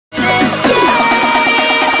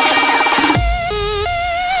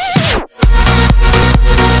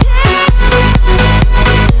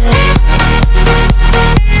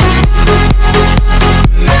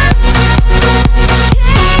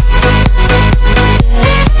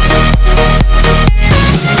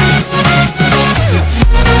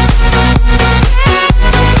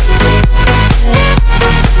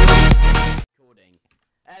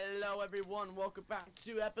and welcome back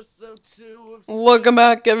to episode 2 of... Welcome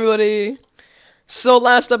back, everybody. So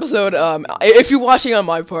last episode, if you're watching on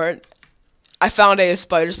my part, I found a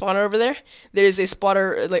spider spawner over there. There's a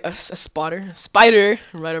spotter, like a spider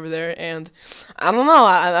right over there, and I don't know.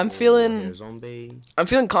 I'm feeling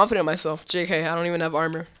confident in myself. JK, I don't even have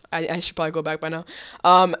armor. I should probably go back by now.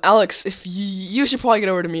 Alex, if you should probably get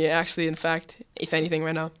over to me. Actually, in fact, if anything,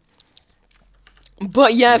 right now.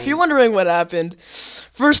 But yeah, if you're wondering what happened,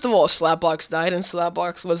 first of all, Slapbox died, and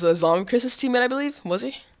Slapbox was a Zombie Chris's teammate, I believe. Was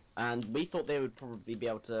he? And we thought they would probably be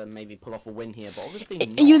able to maybe pull off a win here, but obviously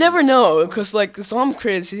not. You never know, because like Zombie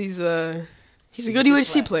Chris, he's a good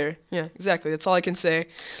UHC player. Yeah, exactly. That's all I can say.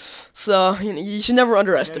 So you should never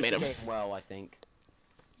underestimate him. Well, I think.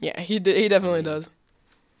 Yeah, he definitely does.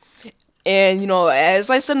 And, you know,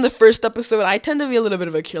 as I said in the first episode, I tend to be a little bit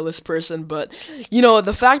of a careless person, but, you know,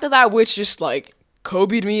 the fact that witch just, like,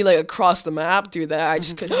 Kobe'd me, like, across the map, dude, that I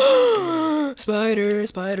just could...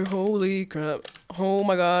 Spider, holy crap. Oh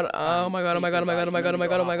my god, oh my god, oh my god, oh my god, oh my god, oh my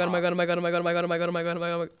god, oh my god, oh my god, oh my god, oh my god, oh my god, oh my god, oh my god,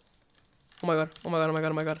 oh my god, oh my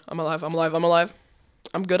god, oh my god, oh my god, oh my god, I'm alive.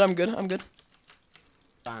 I'm good.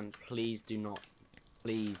 Fan, please do not.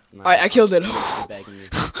 Please. No, Alright, I killed it.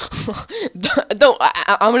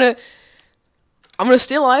 I'm gonna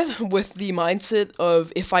stay alive with the mindset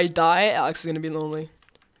of if I die, Alex is gonna be lonely.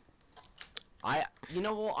 You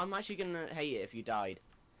know what? I'm actually gonna hate it if you died.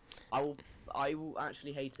 I will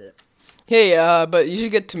actually hate it. Hey, but you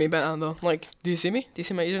should get to me by now though. Like, do you see me? Do you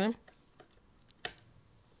see my username?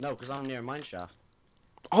 No, because I'm near a mineshaft.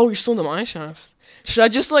 Oh, you're still in the mineshaft. Should I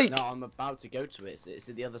just like? No, I'm about to go to it. It's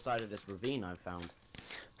at the other side of this ravine I found.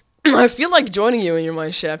 I feel like joining you in your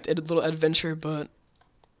mineshaft in a little adventure, but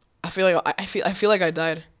I feel like I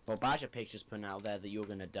died. Well, Badger Pig's just putting out there that you're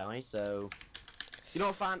gonna die, so you know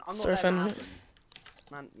what, fan? I'm not Sorry, fan.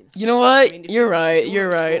 Man, you know what? I mean, you're right. If you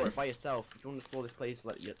want to explore it by yourself, if you want to explore this place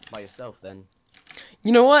by yourself, then.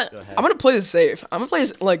 You know what? Go ahead. I'm gonna play this safe. I'm gonna play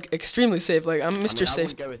this like extremely safe. Like I'm Mr. I Safe.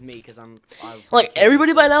 wouldn't go with me because I'm. Like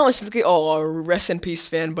everybody by now is thinking, oh, rest in peace,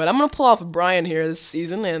 fan. But I'm gonna pull off a Brian here this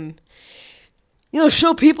season and, you know,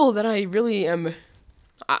 show people that I really am.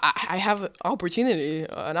 I have an opportunity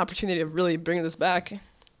of really bringing this back. You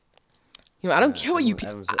know, I don't care what you.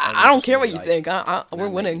 I don't care what you think. We're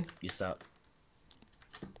winning. You suck.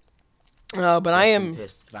 But I am.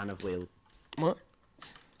 Piss, fanofwheels. What?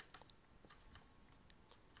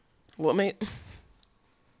 What, mate?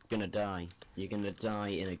 Gonna die. You're gonna die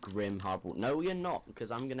in a grim, horrible. No, you're not,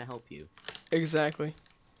 because I'm gonna help you. Exactly.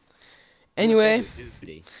 Anyway,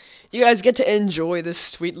 you guys get to enjoy this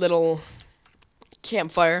sweet little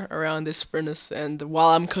campfire around this furnace, and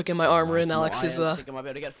while I'm cooking my armor, and Alex is I think I might be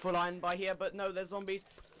able to get full iron by here, but no, there's zombies.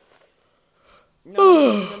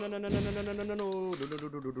 No.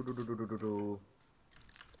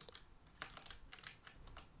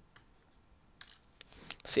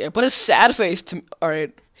 See, I put a sad face to. All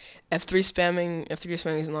right, F3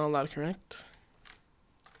 spamming is not allowed, correct?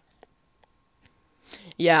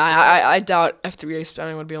 Yeah, I doubt F3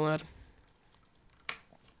 spamming would be allowed.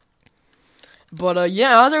 But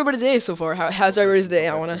yeah, how's everybody's day so far? How's everybody's day?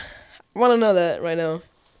 I wanna know that right now.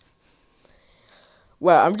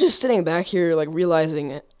 Wow, I'm just sitting back here like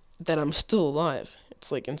realizing that I'm still alive.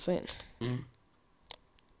 It's like insane.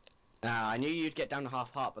 I knew you'd get down to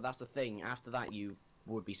half heart, but that's the thing. After that, you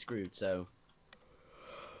would be screwed. So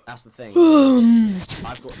that's the thing.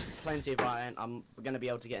 I've got plenty of iron. I'm gonna be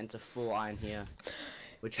able to get into full iron here.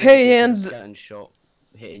 Which and skeleton shot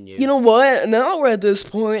hitting you. You know what? Now we're at this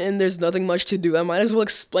point and there's nothing much to do. I might as well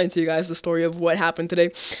explain to you guys the story of what happened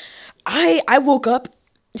today. I woke up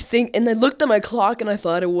and I looked at my clock and I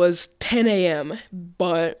thought it was 10 a.m.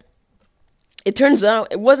 But it turns out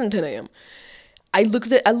it wasn't 10 a.m. I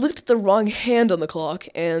looked at the wrong hand on the clock,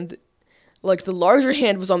 and like the larger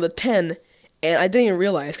hand was on the 10, and I didn't even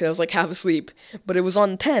realize because I was like half asleep. But it was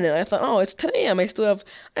on 10, and I thought, oh, it's 10 a.m. I still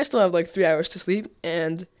have like 3 hours to sleep.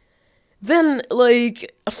 And then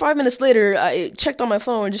like 5 minutes later, I checked on my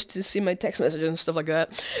phone just to see my text messages and stuff like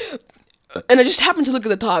that. And I just happened to look at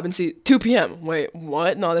the top and see 2 p.m. Wait,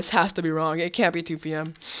 what? No, this has to be wrong. It can't be 2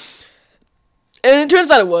 p.m. And it turns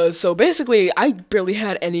out it was. So basically, I barely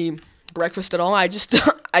had any breakfast at all. I just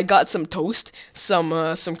I got some toast, some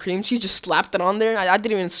cream cheese, just slapped it on there. I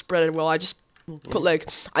didn't even spread it well. I just put like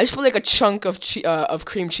a chunk of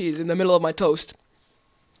cream cheese in the middle of my toast.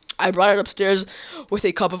 I brought it upstairs with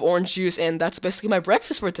a cup of orange juice, and that's basically my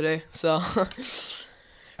breakfast for today. So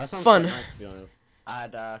that sounds fun. Nice, to be honest. I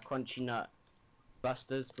had crunchy nut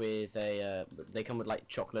busters with they come with like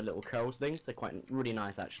chocolate little curls things. They're quite really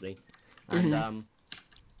nice actually. And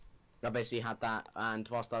I basically had that, and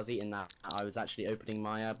whilst I was eating that, I was actually opening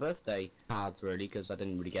my birthday cards, really, because I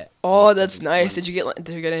didn't really get. Oh, that's nice. Did you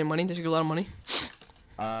get any money? Did you get a lot of money?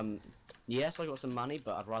 Yes, I got some money,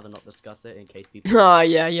 but I'd rather not discuss it in case people.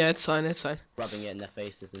 Yeah, it's fine, it's fine. Rubbing it in their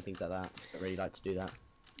faces and things like that. I don't really like to do that.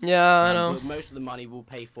 Yeah, I know. But most of the money will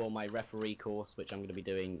pay for my referee course, which I'm going to be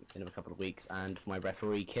doing in a couple of weeks, and for my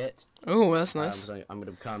referee kit. Oh, that's nice. So I'm going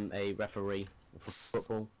to become a referee for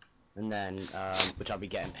football. And then, which I'll be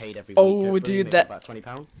getting paid every week. Oh, dude, that about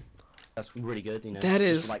 £20. That's really good, you know. That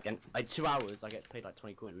is just like 2 hours. I get paid like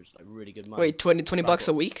 20 quid, which is like really good money. Wait, 20 bucks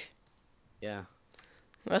a week? Yeah.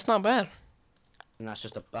 That's not bad. And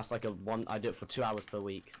that's like a one. I do it for 2 hours per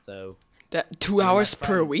week. So. That 2 hours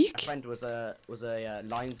per week? My friend was a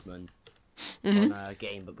linesman Mm-hmm. on a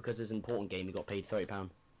game, but because it's an important game, he got paid £30,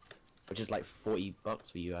 which is like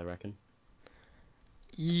 $40 for you, I reckon.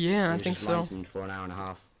 Yeah, I think so. Linesman for an hour and a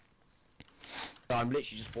half. So I'm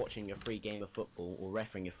literally just watching a free game of football or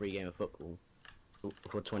refereeing a free game of football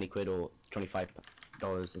for 20 quid or $25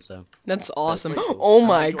 or so. That's awesome. Cool. Oh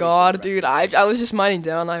my god, dude! I was just mining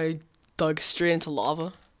down. I dug straight into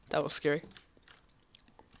lava. That was scary.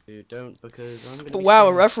 Dude, don't, because I'm gonna. But wow,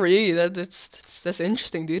 a referee. That's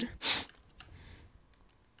interesting, dude.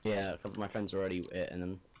 Yeah, a couple of my friends are already it, and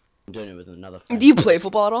then I'm doing it with another friend. Do you play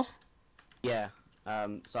football at all? Yeah.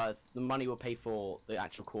 So the money will pay for the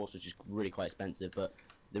actual course, which is really quite expensive. But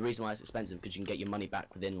the reason why it's expensive because you can get your money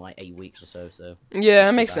back within like 8 weeks or so. So yeah,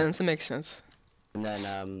 it makes sense. It makes sense. And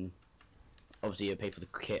then obviously you pay for the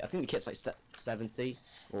kit. I think the kit's like 70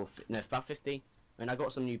 or no, about 50. I mean, I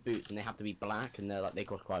got some new boots and they have to be black and they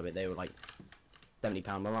cost quite a bit. They were like £70.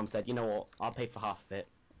 My mum said, you know what, I'll pay for half of it.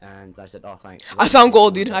 And I said, oh thanks. I found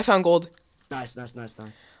gold, dude. I found gold. Nice. Too bad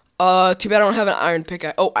I don't have an iron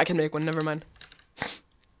pickaxe. Oh, I can make one. Never mind.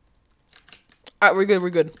 Alright, we're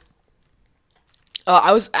good.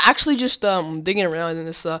 I was actually just digging around in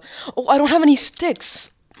this. Oh, I don't have any sticks.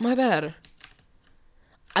 My bad.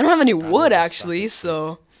 I don't have any wood actually,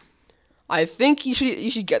 so I think you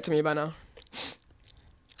should get to me by now.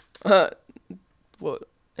 What?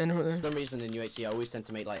 For some reason in UHC, I always tend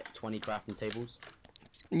to make like 20 crafting tables.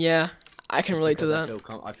 Yeah, I can relate to that.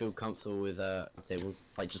 I feel comfortable with tables,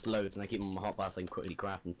 like just loads, and I keep them on my hotbar so I can quickly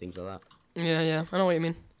craft and things like that. Yeah, I know what you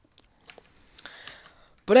mean.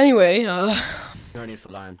 But anyway, you're only for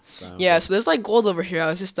lion. So yeah, so there's like gold over here. I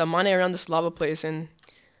was just mining around this lava place and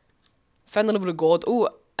found a little bit of gold. Ooh,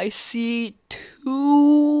 I see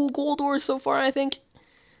 2 gold ores so far, I think.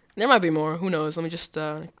 There might be more. Who knows? Let me just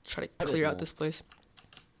try to clear out this place.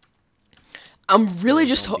 I'm really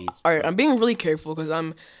just alright. I'm being really careful because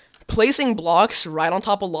I'm placing blocks right on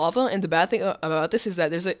top of lava. And the bad thing about this is that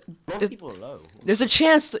there's a lot of people are low. There's a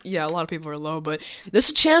chance that a lot of people are low, but there's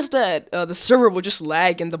a chance that the server will just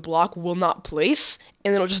lag and the block will not place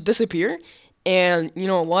and it'll just disappear. And you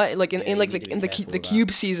know what? Like in the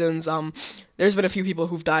cube seasons, there's been a few people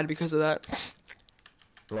who've died because of that.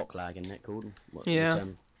 Block lag, isn't it called? Yeah,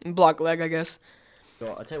 block lag, I guess.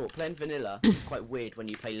 So I tell you what, playing vanilla is quite weird when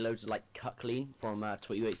you play loads of like cut clean from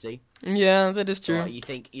UHC. Yeah, that is true. You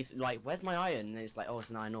think like, where's my iron? And it's like, oh, it's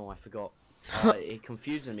an iron ore. I forgot. It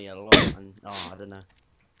confuses me a lot, and I don't know.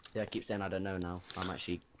 Yeah, I keep saying I don't know now. I'm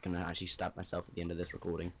actually gonna stab myself at the end of this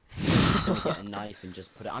recording. I'm gonna get a knife and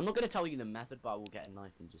just put it. I'm not gonna tell you the method, but I will get a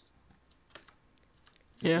knife and just.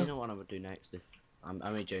 Yeah. You know what I would do next? If I'm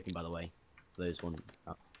only joking, by the way. For those one.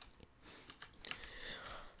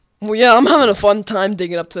 Well, yeah, I'm having a fun time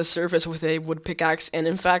digging up to the surface with a wood pickaxe, and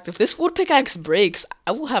in fact, if this wood pickaxe breaks,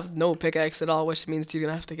 I will have no pickaxe at all, which means you're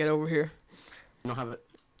gonna have to get over here. I don't have it.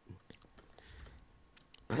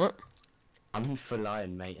 What? I'm full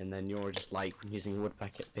iron, mate, and then you're just like using wood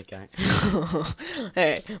pickaxe.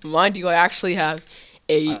 Hey, mind you, I actually have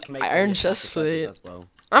a iron chest plate. Well,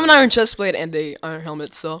 I have an iron chest plate and a iron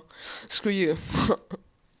helmet, so screw you.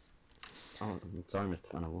 Oh, sorry, Mr.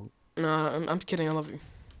 Fanowell. No, I'm kidding. I love you.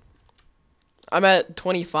 I'm at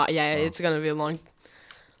 25. Yeah, it's gonna be a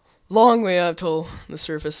long way up till the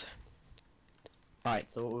surface. Alright,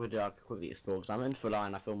 so what we'll do, I'll quickly explore, because I'm in full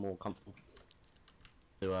iron, I feel more comfortable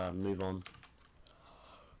to move on.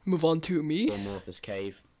 Move on to me? More of this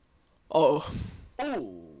cave. Oh.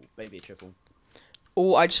 Oh, maybe a triple.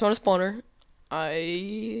 Oh, I just found a spawner.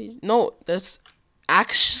 No, that's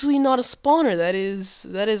actually not a spawner. That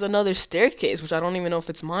is another staircase, which I don't even know if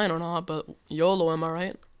it's mine or not, but YOLO, am I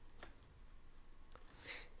right?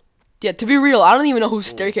 Yeah, to be real, I don't even know whose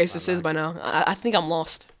staircase this is by now. I think I'm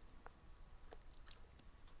lost.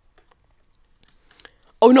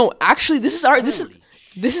 Oh no, actually this is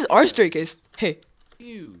our staircase. Hey.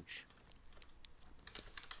 Huge.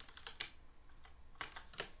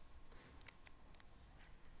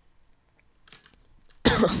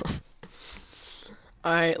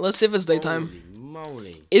 Alright, let's see if it's daytime. Holy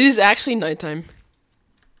moly. It is actually nighttime.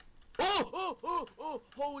 Oh,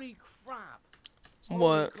 holy crap. Holy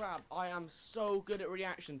What? crap, I am so good at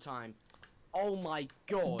reaction time. Oh my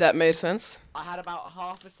god. That made sense. I had about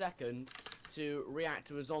half a second to react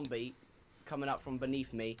to a zombie coming up from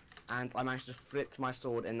beneath me, and I managed to flip to my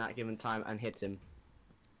sword in that given time and hit him.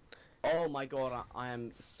 Oh my god, I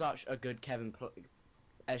am such a good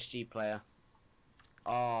SG player.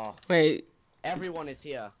 Oh. Wait. Everyone is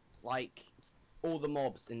here. Like, all the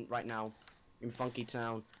mobs in right now in Funky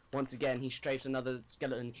Town. Once again, he strafes another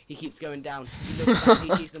skeleton. He keeps going down. He looks down.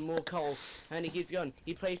 He sees some more coal, and he keeps going.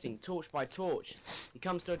 He's placing torch by torch. He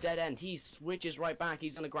comes to a dead end. He switches right back.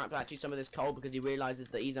 He's gonna grab actually some of this coal because he realizes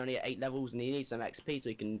that he's only at 8 levels and he needs some XP so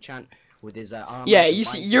he can enchant with his armor. Yeah, you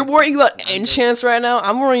see, you're worrying about enchants right now.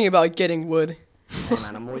 I'm worrying about getting wood. Oh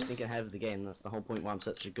man, I'm always thinking ahead of the game. That's the whole point why I'm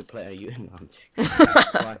such a good player.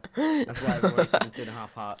 That's why I've already taken 2.5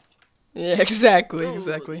 hearts. Yeah, exactly, Oh,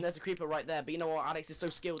 exactly. There's a creeper right there, but you know what? Alex is so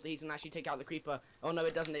skilled that he can actually take out the creeper. Oh no,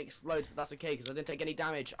 it doesn't explode, but that's okay because I didn't take any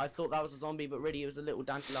damage. I thought that was a zombie, but really it was a little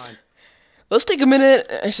dandelion. Let's take a minute.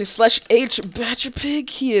 Actually, /H Badger Pig.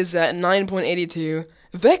 He is at 9.82.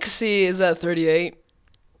 Vexy is at 38.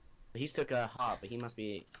 He's took a heart, but he must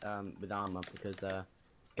be with armor because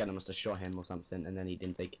Skeleton must have shot him or something, and then he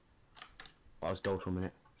didn't take. Well, I was gold for a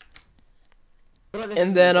minute.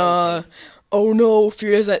 And then oh no,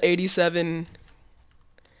 Fear is at 87.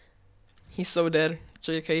 He's so dead.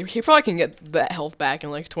 JK, he probably can get that health back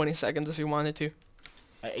in like 20 seconds if he wanted to.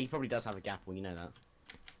 He probably does have a gapple, you know that.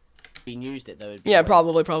 If he used it though. Yeah,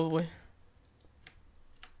 probably.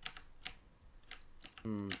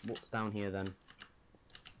 What's down here then?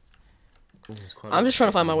 Ooh, I'm just trying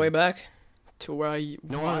to find my way back to where I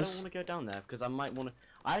was. No, I don't want to go down there because I might want to.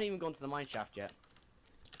 I haven't even gone to the mine shaft yet.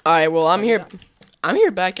 All right, well I'm here. I'm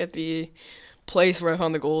here back at the place where I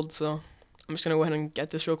found the gold, so I'm just gonna go ahead and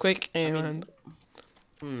get this real quick. And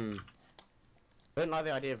I don't like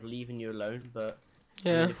the idea of leaving you alone, but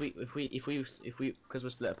yeah, I mean, if we because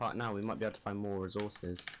we're split apart now, we might be able to find more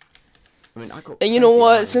resources. I mean, I got. And you know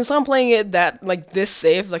what? Since I'm playing it like this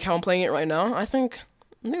safe, like how I'm playing it right now, I think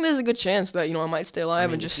there's a good chance that I might stay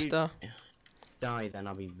alive and just die. Then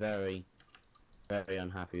I'll be very, very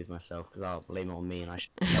unhappy with myself because I'll blame it on me and I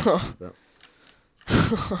should. But...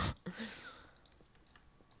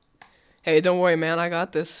 Hey, don't worry, man. I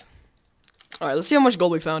got this. All right, let's see how much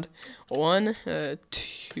gold we found. 1,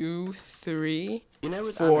 2, 3, You know,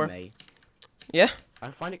 with 4. anime, Yeah.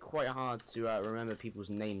 I find it quite hard to remember people's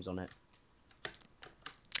names on it.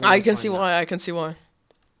 I can see why. I can see why.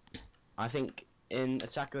 I think in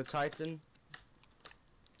Attack of the Titan,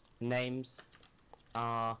 names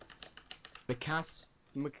are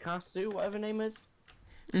Mikasu, whatever her name is.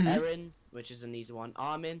 Erin, which is an easy one.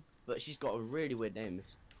 Armin, but she's got a really weird name.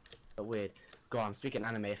 It's so weird. God, I'm speaking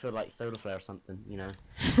anime. I feel like Solar Flare or something, you know.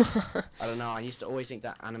 I don't know. I used to always think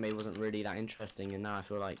that anime wasn't really that interesting, and now I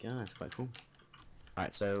feel like, oh, it's quite cool.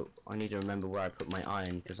 Alright, so I need to remember where I put my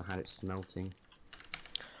iron because I had it smelting.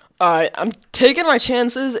 Alright, I'm taking my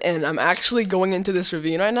chances, and I'm actually going into this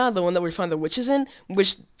ravine right now, the one that we found the witches in,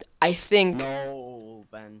 which I think... No,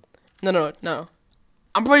 Ben. No.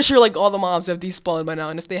 I'm pretty sure, like, all the mobs have despawned by now,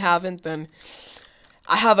 and if they haven't, then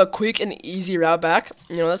I have a quick and easy route back.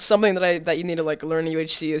 That's something that you need to, like, learn in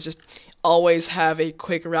UHC, is just always have a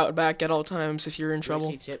quick route back at all times if you're in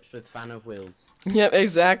trouble. UHC tips with Fanofwheels. Yep,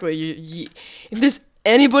 exactly. If there's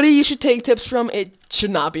anybody you should take tips from, it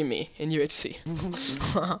should not be me in UHC.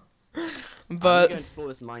 But I'm going to explore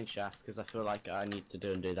this mine shaft because I feel like I need to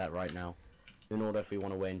do that right now. In order if we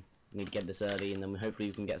want to win, we need to get this early, and then hopefully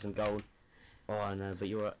we can get some gold. Oh, I know, but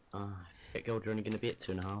you're at get gold. You're only going to be at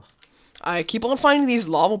 2.5. I keep on finding these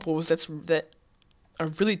lava pools that are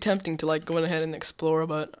really tempting to like go ahead and explore,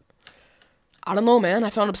 but I don't know, man. I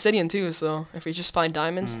found obsidian too, so if we just find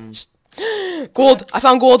diamonds, gold. I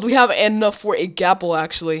found gold. We have enough for a gapple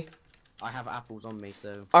actually. I have apples on me,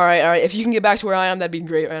 so. All right. If you can get back to where I am, that'd be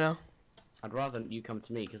great right now. I'd rather you come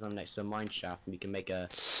to me because I'm next to a mine shaft and we can make a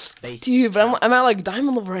base. Dude, but I'm at like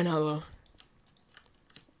diamond level right now though.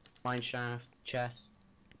 Mine shaft, chest,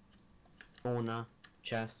 corner,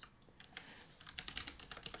 chest.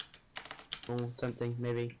 Oh, something,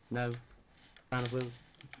 maybe. No. Fanofwheels.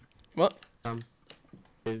 What?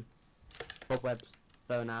 2. Cobwebs,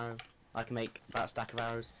 bow and arrow. I can make about a stack of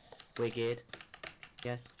arrows. We're geared.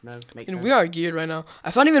 Yes, no, makes sense. We are geared right now. I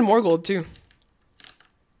found even more gold too.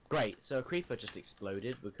 Great, so a creeper just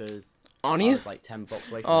exploded because On I you? was like 10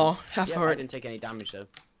 blocks away from him. Half Yeah, I heart. didn't take any damage though.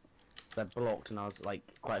 They're blocked and I was like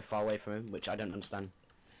quite far away from him, which I don't understand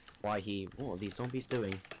why he... What are these zombies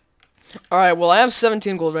doing? Alright, well, I have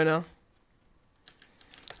 17 gold right now.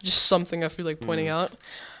 Just something I feel like pointing out.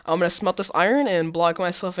 I'm gonna smelt this iron and block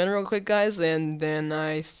myself in real quick, guys, and then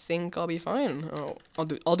I think I'll be fine. Oh,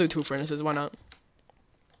 I'll do 2 furnaces, why not?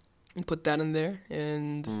 And put that in there,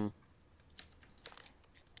 and...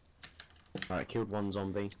 Alright, killed 1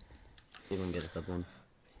 zombie. See if we can get this other one.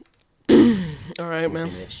 Alright, man.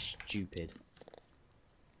 It's stupid.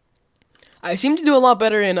 I seem to do a lot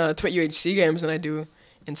better in Twit UHC games than I do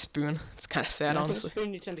in Spoon. It's kind of sad, I honestly. think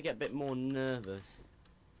Spoon, you tend to get a bit more nervous.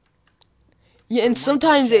 Yeah, and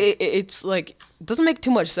sometimes it's like, it doesn't make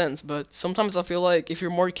too much sense, but sometimes I feel like if you're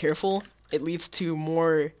more careful, it leads to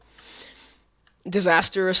more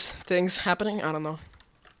disastrous things happening. I don't know.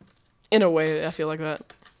 In a way, I feel like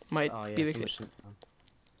that might be the case.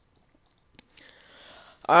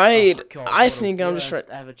 Alright, I think I'm just right.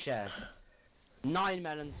 Ever chest. 9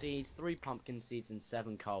 melon seeds, 3 pumpkin seeds, and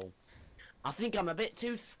 7 coal. I think I'm a bit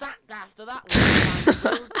too stacked after that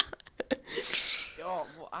one. God,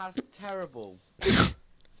 that's terrible.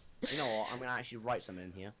 You know what? I'm gonna actually write something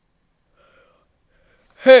in here.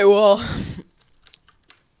 Hey, well,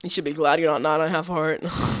 you should be glad you're not 9.5 heart.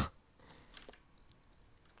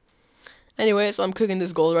 Anyways, I'm cooking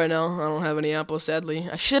this gold right now. I don't have any apples, sadly.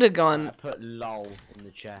 I should have gone. I put lol in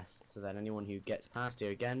the chest so that anyone who gets past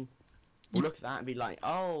here again will look at that and be like,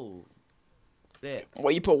 oh, shit.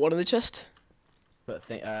 What, you put what in the chest? Put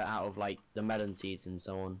out of like the melon seeds and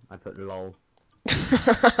so on. I put lol.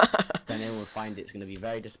 Then anyone will find it's gonna be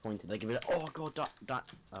very disappointed. They're gonna be like, oh god, that.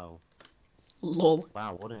 Oh. Lol.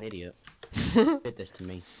 Wow, what an idiot. Did this to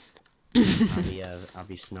me. I'll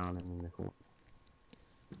be snarling in the corner.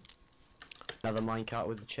 Another minecart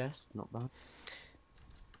with the chest, not bad.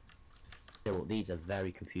 Yeah, well, these are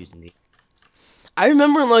very confusing. I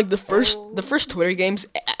remember in like the first Twitter games,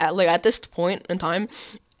 at this point in time,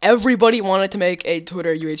 everybody wanted to make a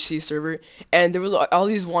Twitter UHC server, and there were like, all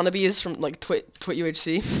these wannabes from like Twit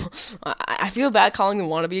UHC. I feel bad calling them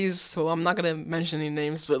wannabes, so I'm not gonna mention any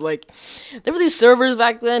names, but like there were these servers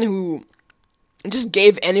back then who just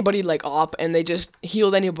gave anybody like op, and they just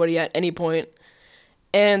healed anybody at any point.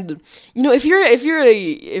 And you know, if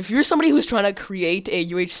you're somebody who's trying to create a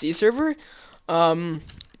UHC server, one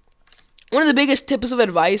of the biggest tips of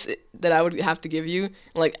advice that I would have to give you,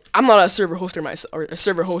 like I'm not a server host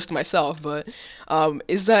myself, but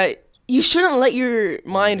is that you shouldn't let your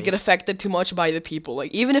mind get affected too much by the people.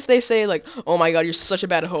 Like even if they say like, "Oh my God, you're such a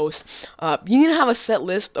bad host," you need to have a set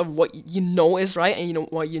list of what you know is right and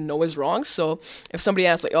what you know is wrong. So if somebody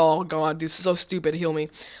asks like, "Oh God, this is so stupid, heal me,"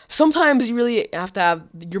 sometimes you really have to have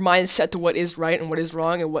your mind set to what is right and what is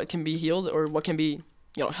wrong and what can be healed or what can be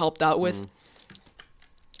helped out with.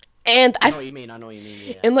 And I know what you mean.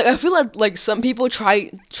 Yeah. And like I feel like some people try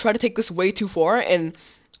to take this way too far, and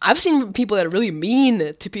I've seen people that are really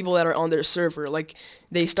mean to people that are on their server. Like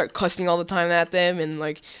they start cussing all the time at them and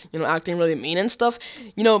like acting really mean and stuff.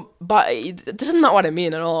 But this is not what I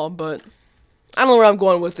mean at all. But I don't know where I'm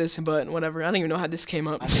going with this. But whatever. I don't even know how this came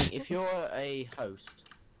up. I think if you're a host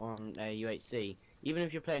on a UHC, even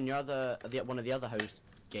if you're playing one of the other host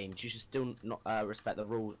games, you should still not respect the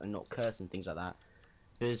rules and not curse and things like that.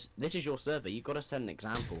 Because this is your server, you've got to set an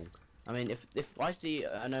example. I mean, if I see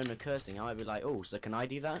an owner cursing, I might be like, oh, so can I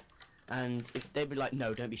do that? And if they'd be like,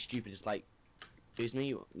 no, don't be stupid, it's like, excuse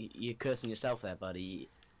me, you're cursing yourself there, buddy.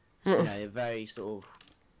 You're very sort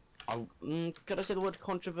of, could I say the word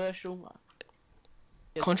controversial?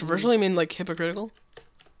 Controversial? You mean like hypocritical?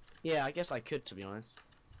 Yeah, I guess I could, to be honest.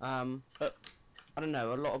 But, I don't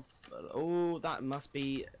know, a lot of, oh, that must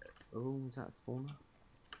be, oh, is that a spawner?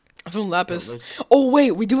 I found lapis. Oh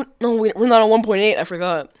wait, we're not on 1.8. I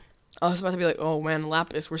forgot. I was about to be like, oh man,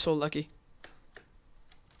 lapis. We're so lucky.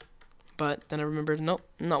 But then I remembered, nope,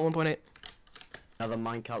 not 1.8. Another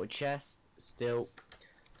minecart with chest. Still,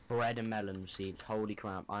 bread and melon seeds. Holy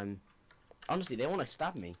crap! Honestly, they want to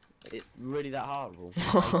stab me. It's really that horrible.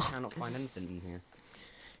 I cannot find anything in here.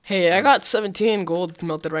 Hey, I got 17 gold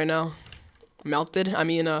melted right now. Melted? I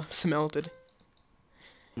mean, smelted.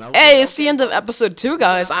 Hey, it's the end of episode 2,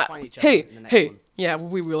 guys. Hey, yeah,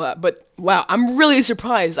 we will. But wow, I'm really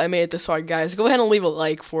surprised I made it this far, guys. Go ahead and leave a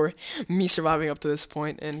like for me surviving up to this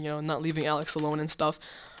point, and not leaving Alex alone and stuff.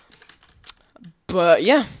 But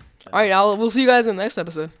yeah, all right, we'll see you guys in the next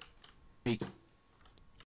episode. Peace.